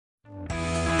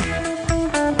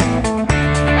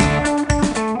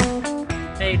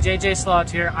jjslot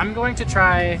here. I'm going to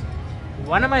try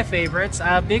one of my favorites,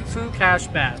 Big Foo Cash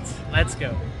Bats. Let's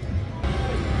go.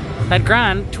 At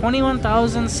grand,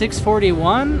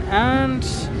 21,641, and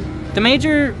the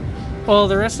major, well,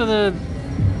 the rest of the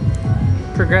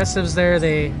progressives there,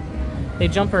 they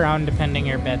jump around depending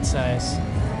your bet size.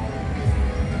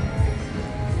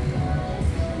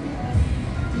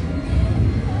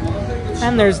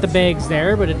 And there's the bags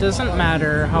there, but it doesn't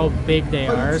matter how big they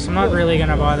are, so I'm not really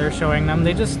gonna bother showing them.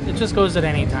 It just goes at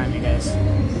any time, you guys.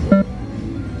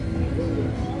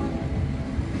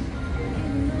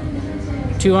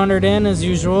 $200 in as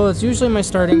usual. It's usually my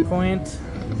starting point.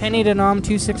 Penny denom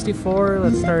 264.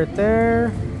 Let's start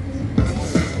there.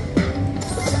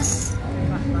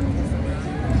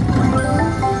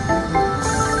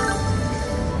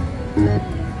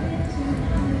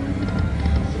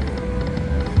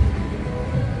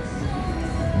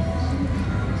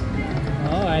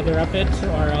 Either up it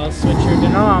or I'll switch your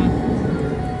denom.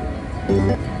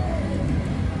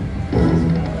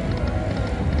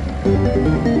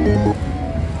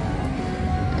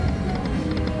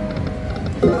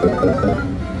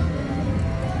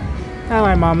 Now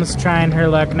my mom's trying her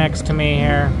luck next to me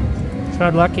here. She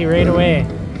got lucky right away.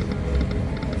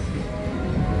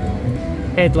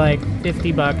 Paid like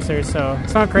 50 bucks or so.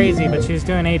 It's not crazy, but she's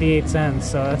doing 88 cents,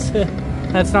 so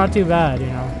that's not too bad, you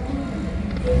know.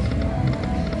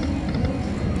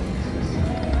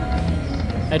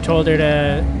 I told her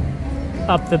to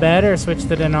up the bet or switch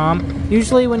the denom.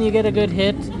 Usually when you get a good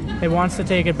hit, it wants to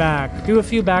take it back. Do a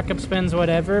few backup spins,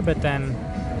 whatever, but then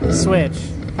switch.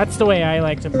 That's the way I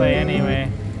like to play anyway.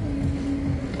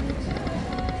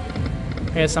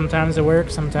 Okay, sometimes it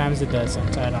works, sometimes it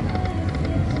doesn't. I don't know.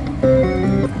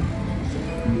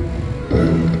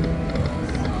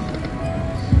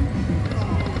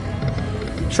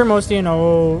 I'm sure most of you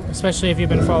know, especially if you've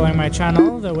been following my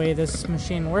channel, the way this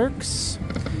machine works.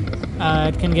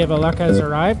 It can give a luck has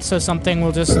arrived, so something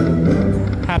will just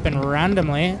happen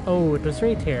randomly. Oh, it was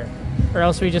right here. Or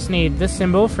else we just need this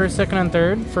symbol, first, second, and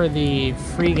third for the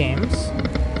free games.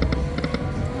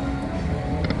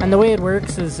 And the way it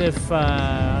works is if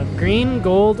green,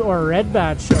 gold, or red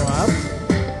bats show up,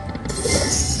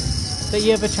 that you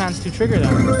have a chance to trigger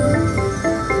them.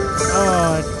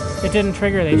 Oh, it didn't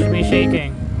trigger, they should be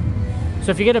shaking. So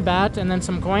if you get a bat and then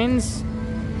some coins,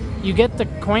 you get the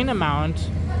coin amount,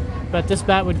 but this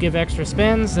bat would give extra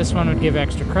spins, this one would give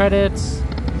extra credits.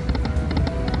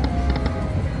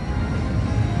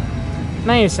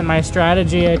 Nice, and my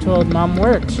strategy I told Mom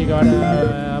worked. She got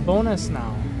a bonus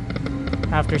now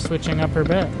after switching up her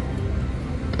bet.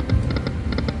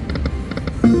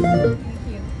 Thank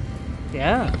you.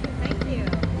 Yeah. Thank you.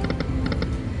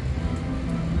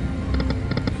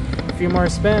 A few more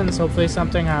spins, hopefully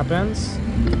something happens.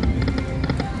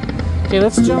 Okay,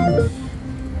 let's jump.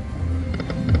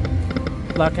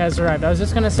 Luck has arrived. I was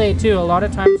just gonna say too, a lot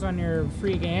of times on your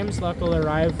free games, luck will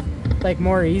arrive like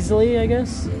more easily, I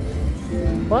guess.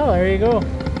 Well, there you go.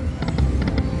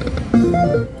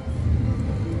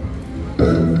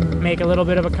 Make a little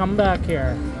bit of a comeback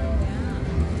here.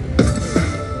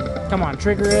 Come on,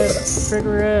 trigger it,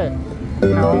 trigger it.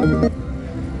 No.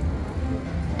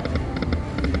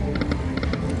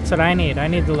 That's what I need. I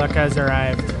need the luck has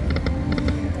arrived.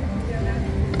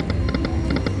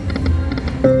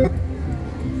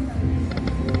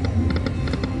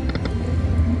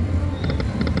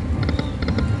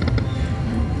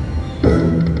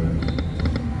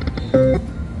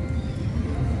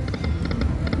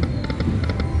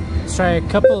 Let's try a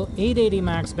couple 880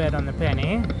 max bet on the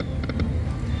penny.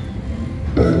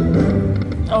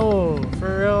 Oh,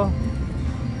 for real?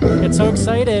 Get so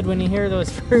excited when you hear those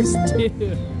first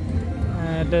two.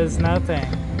 It does nothing.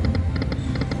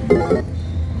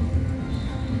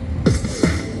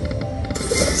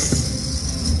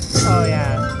 Oh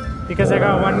yeah, because I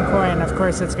got one coin, of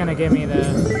course it's gonna give me the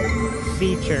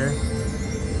feature.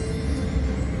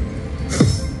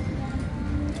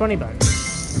 20 bucks.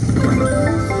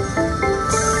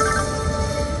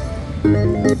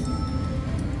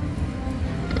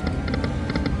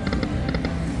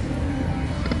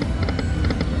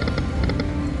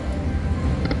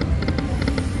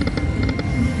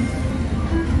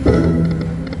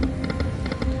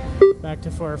 Back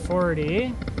to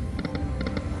 440.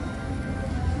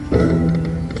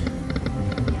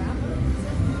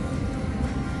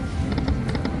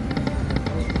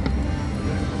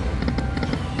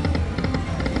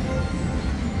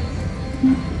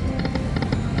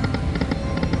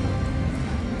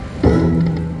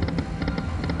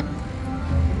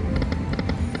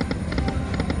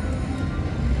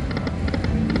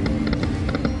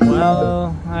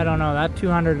 Well, I don't know. That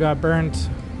 200 got burnt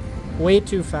Way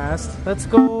too fast. Let's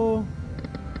go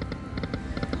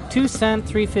 2 cent,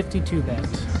 352 bet.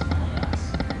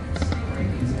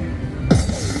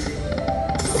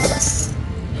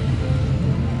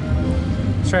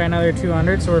 Let's try another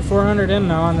 200. So we're 400 in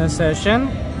now on this session.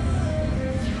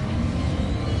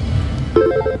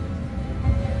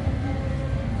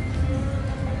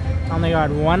 Only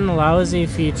got one lousy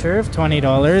feature of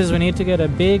 $20. We need to get a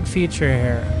big feature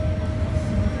here.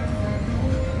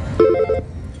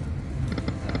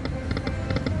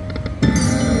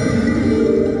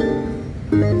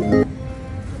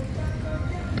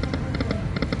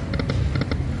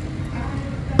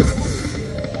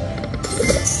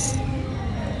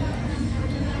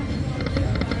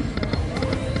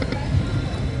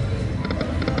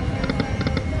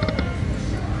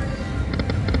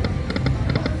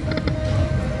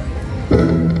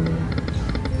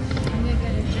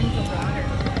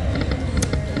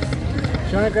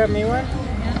 Do you want to grab me one?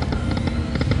 Yeah.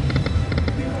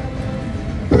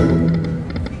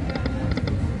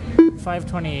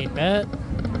 528 bet.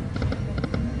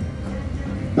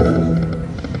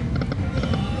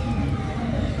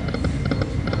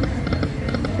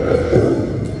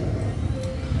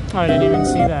 Oh, I didn't even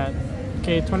see that.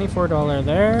 Okay, $24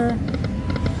 there.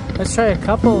 Let's try a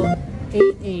couple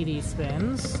 880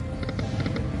 spins.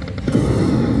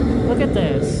 Look at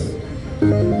this.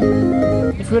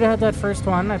 If we would have had that first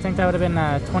one, I think that would have been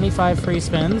 25 free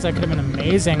spins. That could have been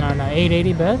amazing on an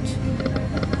 880 bet.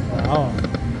 Wow.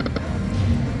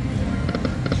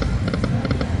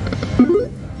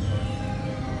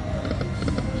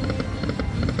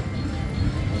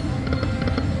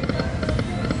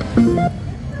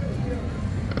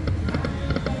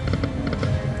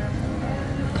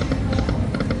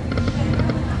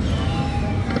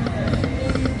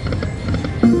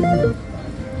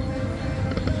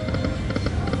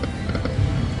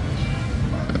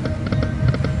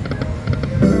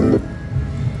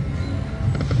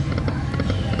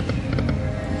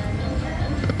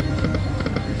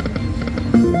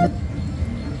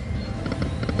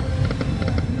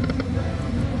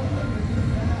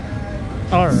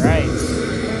 Alright.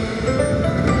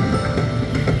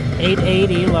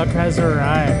 880, luck has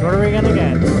arrived. What are we gonna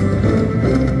get?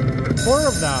 4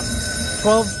 of them.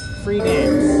 12 free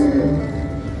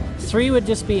games. 3 would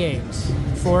just be 8.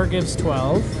 4 gives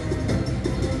 12.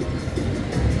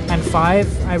 And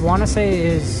 5, I want to say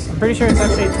is... I'm pretty sure it's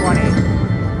actually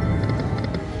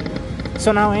 20.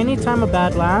 So now anytime a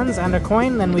bat lands and a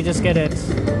coin, then we just get it.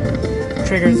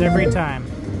 Triggers every time.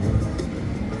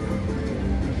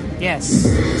 Yes,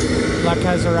 luck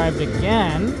has arrived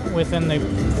again within the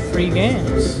free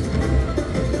games.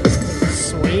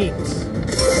 Sweet.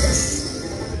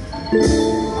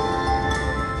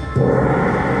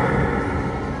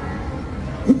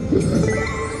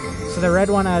 So the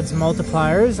red one adds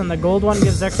multipliers and the gold one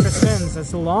gives extra spins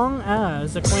as long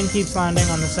as the coin keeps landing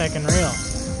on the second reel.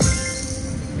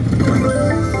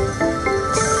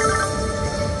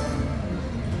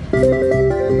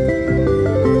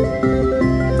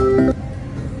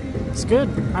 Good.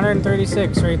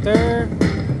 136 right there.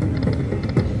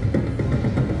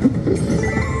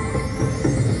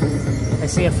 I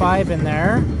see a 5 in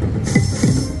there.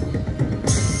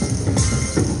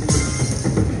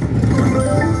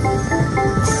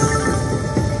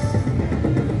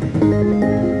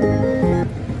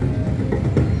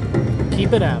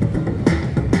 Keep it up.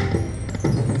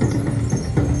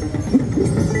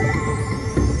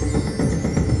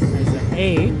 There's an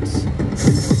 8.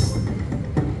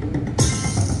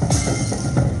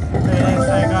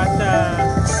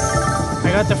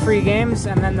 I got the free games,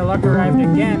 and then the luck arrived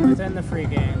again within the free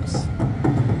games.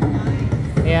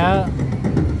 Yeah.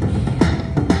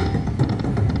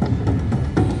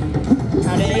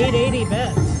 At an 880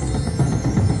 bet.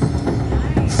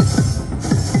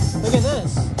 Look at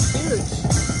this. Huge.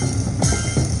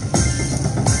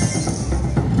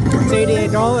 It's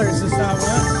 $88, is that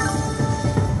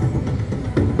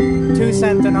what? 2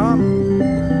 cents and up.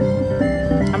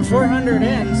 I'm 400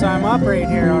 in, so I'm up right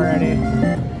here already.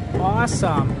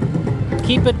 Awesome.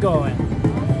 Keep it going.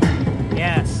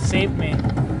 Yes, save me.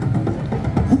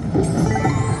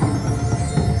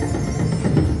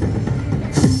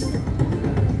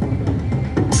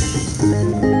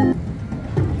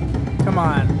 Come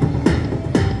on.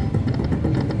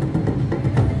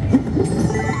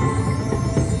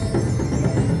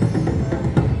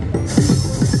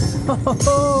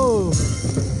 Oh,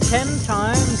 10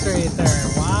 times right there.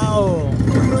 Wow.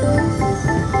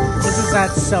 This is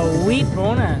that sweet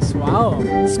bonus. Wow.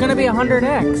 It's going to be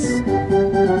 100x.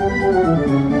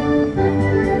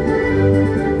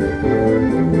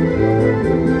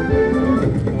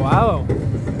 Wow.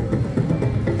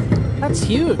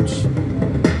 huge.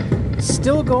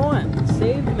 Still going.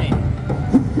 Saved me.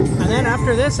 And then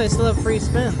after this, I still have free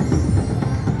spins.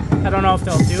 I don't know if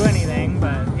they'll do anything,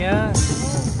 but yeah.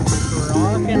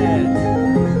 Rocking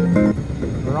it.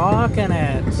 Rocking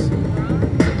it.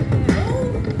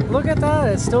 Look at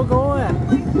that. It's still going.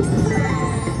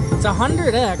 It's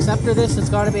 100x. After this, it's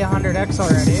got to be 100x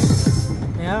already.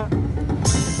 Yeah.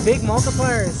 Big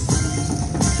multipliers.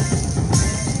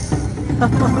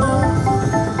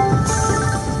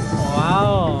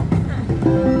 Wow.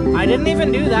 I didn't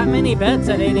even do that many bets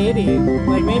at 880.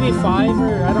 Like maybe 5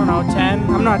 or I don't know, 10.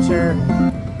 I'm not sure.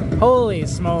 Holy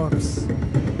smokes.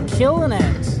 Killing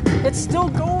it. It's still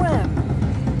going.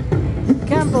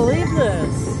 Can't believe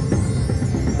this.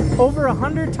 Over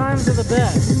 100 times of the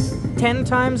bet. 10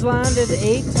 times landed,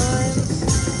 8 times.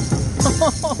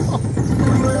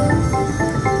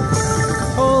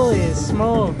 Holy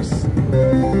smokes.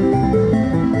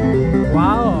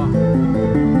 Wow.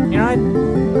 You know,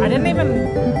 I didn't even...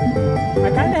 I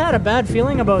kind of had a bad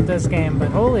feeling about this game, but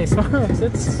holy smokes,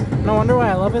 it's... No wonder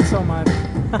why I love it so much.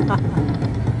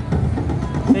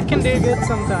 It can do good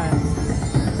sometimes.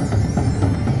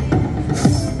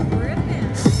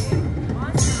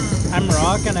 Awesome. I'm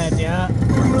rocking it, yeah.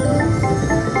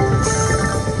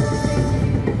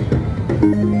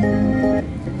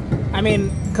 I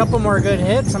mean, a couple more good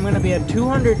hits, I'm going to be at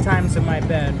 200 times in my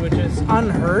bet, which is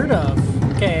unheard of.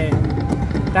 Okay,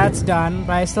 that's done,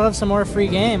 but I still have some more free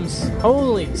games.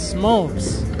 Holy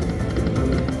smokes.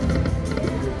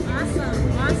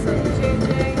 Awesome,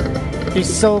 JJ. It'd be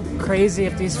so crazy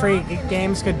if these free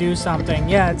games could do something.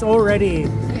 Yeah, it's already...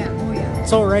 Yeah.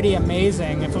 It's already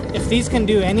amazing. If these can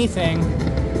do anything...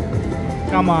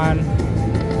 Come on.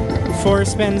 4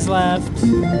 spins left.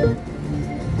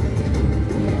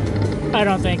 I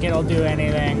don't think it'll do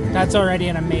anything. That's already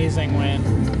an amazing win.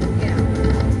 Yeah.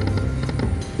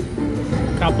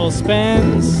 Couple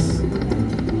spins.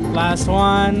 Last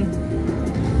one.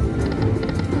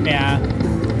 Yeah.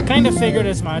 Kind of figured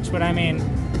as much, but I mean,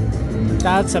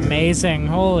 that's amazing.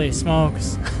 Holy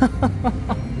smokes.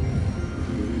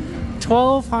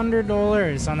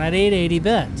 $1,200 on that 880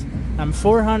 bet. I'm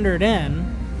 400 in.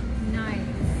 Nice.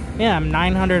 Yeah, I'm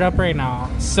 900 up right now.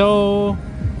 So...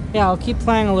 yeah, I'll keep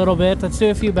playing a little bit. Let's do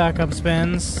a few backup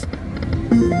spins.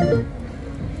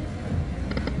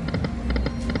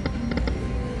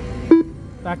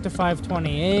 Back to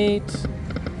 528.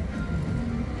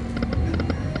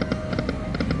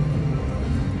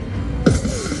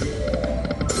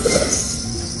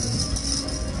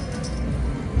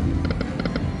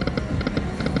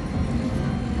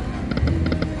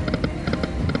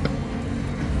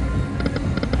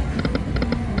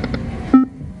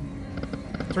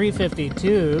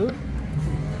 $352.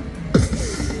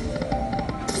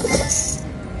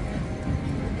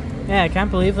 Yeah, I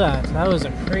can't believe that. That was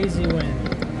a crazy win.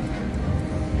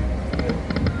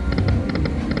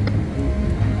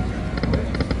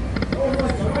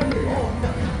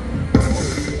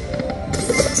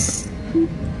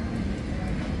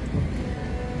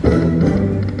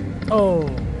 Oh,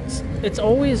 it's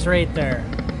always right there.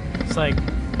 It's like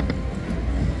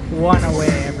one away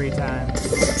every time.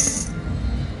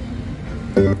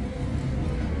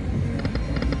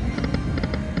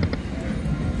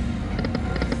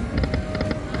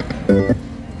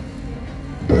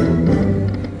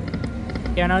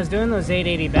 Yeah, when I was doing those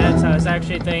 880 bets, I was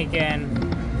actually thinking,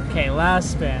 okay,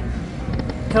 last spin.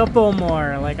 Couple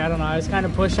more. Like, I don't know, I was kind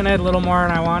of pushing it a little more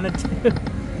than I wanted to.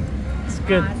 It's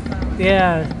good. Awesome.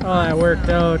 Yeah, oh, that worked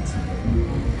out.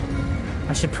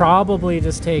 I should probably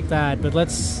just take that, but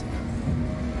let's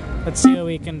see what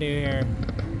we can do here.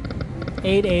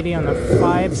 880 on the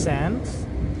 5 cents.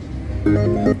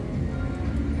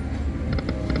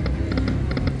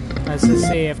 Let's just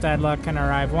see if that luck can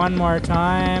arrive one more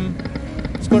time.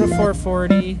 Let's go to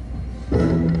 440.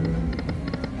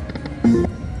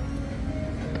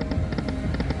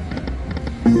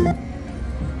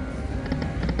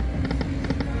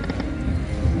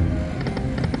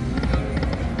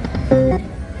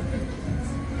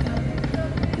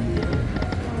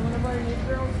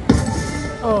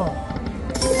 Oh.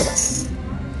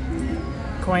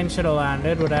 Coin should have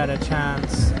landed, would have had a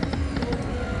chance.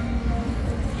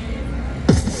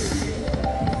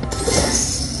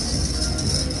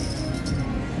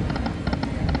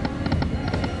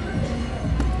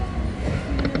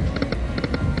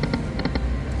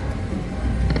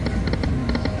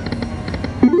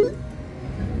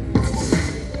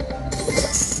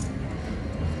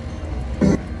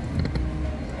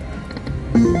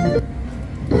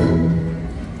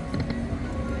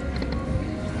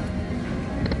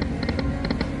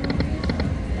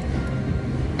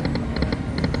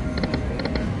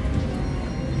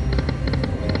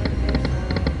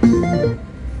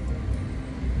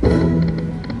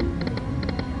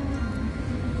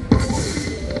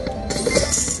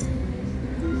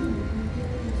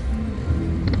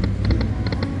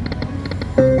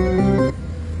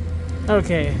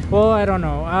 Okay, well, I don't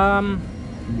know. I'm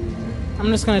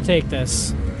just gonna take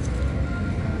this.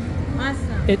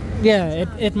 Awesome.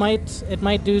 It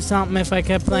might do something if I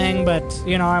kept playing, but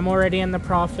you know, I'm already in the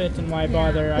profit, and why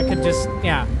bother? I could just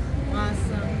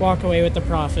Awesome. walk away with the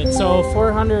profit. So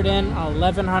 400 in,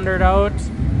 1100 out.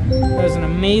 It was an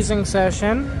amazing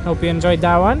session. Hope you enjoyed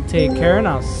that one. Take care, and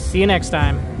I'll see you next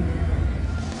time.